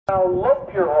Now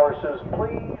lope your horses,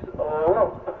 please.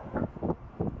 Lope.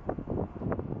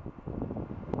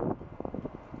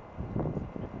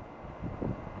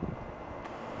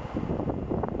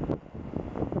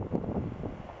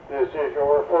 This is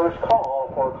your first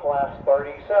call for Class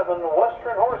 37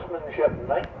 Western Horsemanship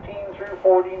 19 through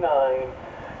 49.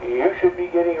 You should be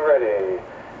getting ready.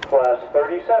 Class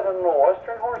 37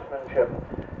 Western Horsemanship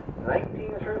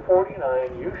 19 through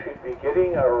 49. You should be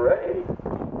getting ready.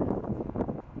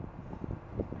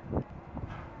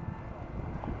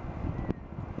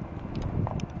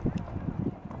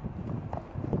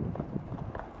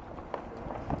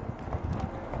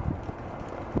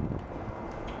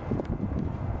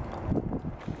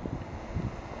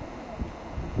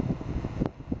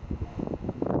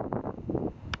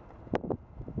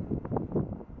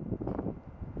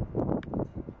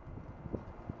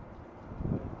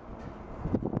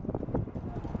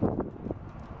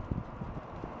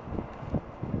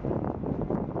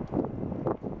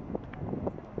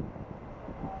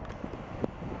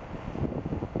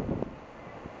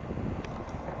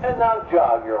 And now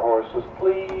jog your horses,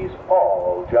 please.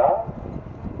 All jog.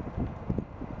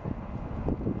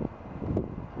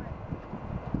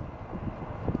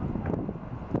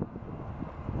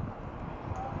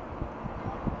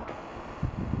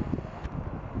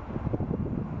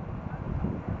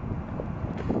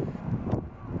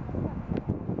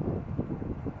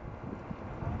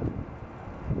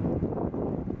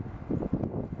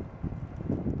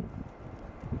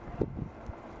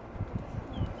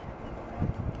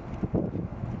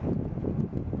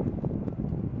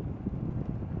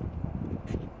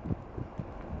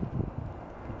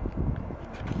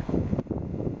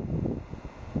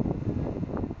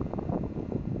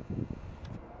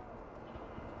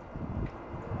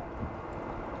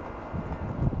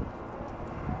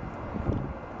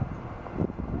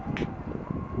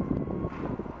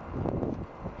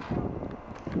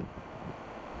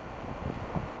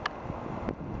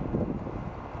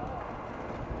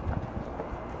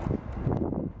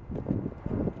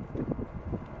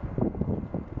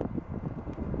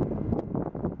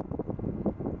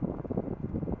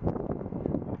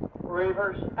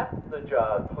 Reverse at the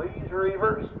jog, please.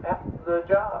 Reverse at the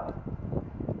jog.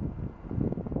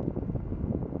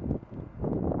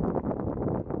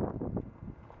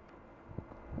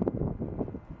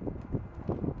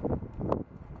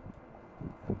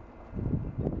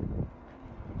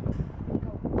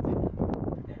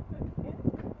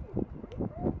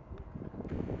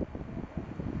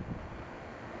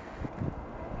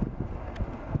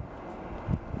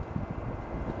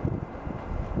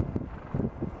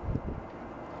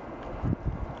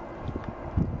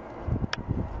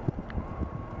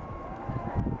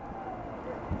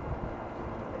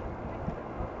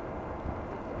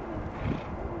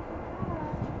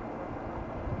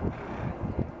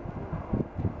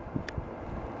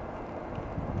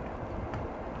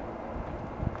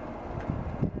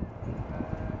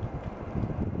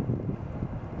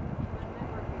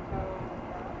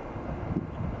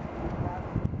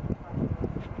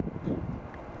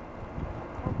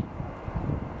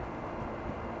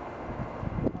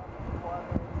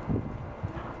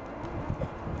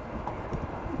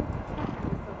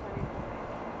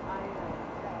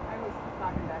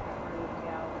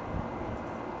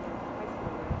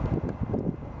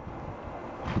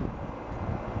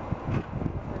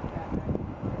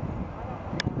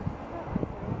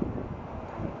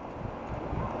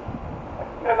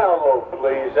 And now lope,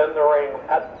 please. In the ring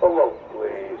at the lope,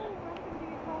 please.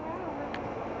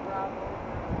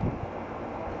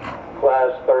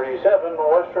 Class 37,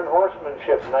 Western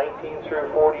Horsemanship, 19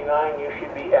 through 49. You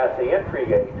should be at the entry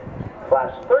gate.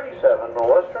 Class 37,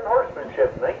 Western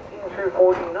Horsemanship, 19 through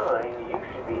 49. You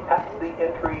should be at the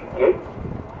entry gate.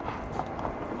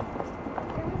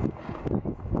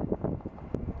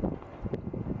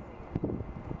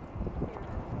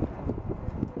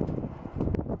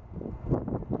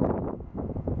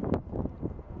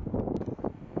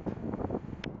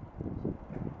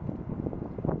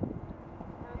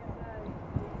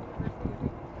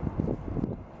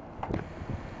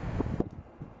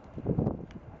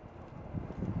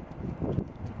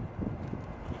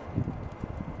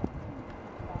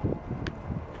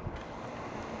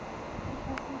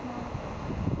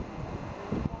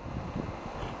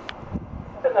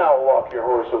 And now walk your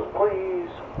horses, please.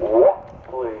 Walk,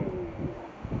 please.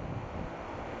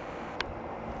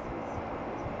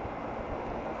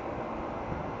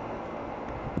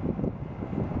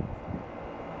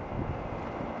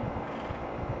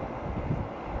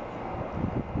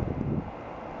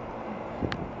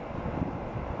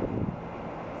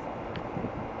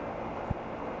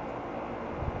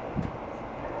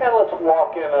 And let's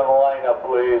walk in and line up,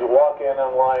 please. Walk in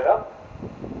and line up.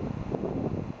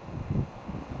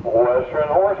 Western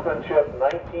Horsemanship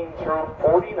 19 through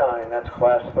 49. That's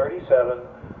class 37.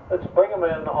 Let's bring them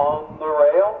in on the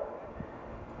rail.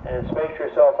 And space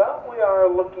yourself out. We are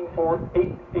looking for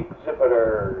 8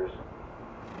 exhibitors.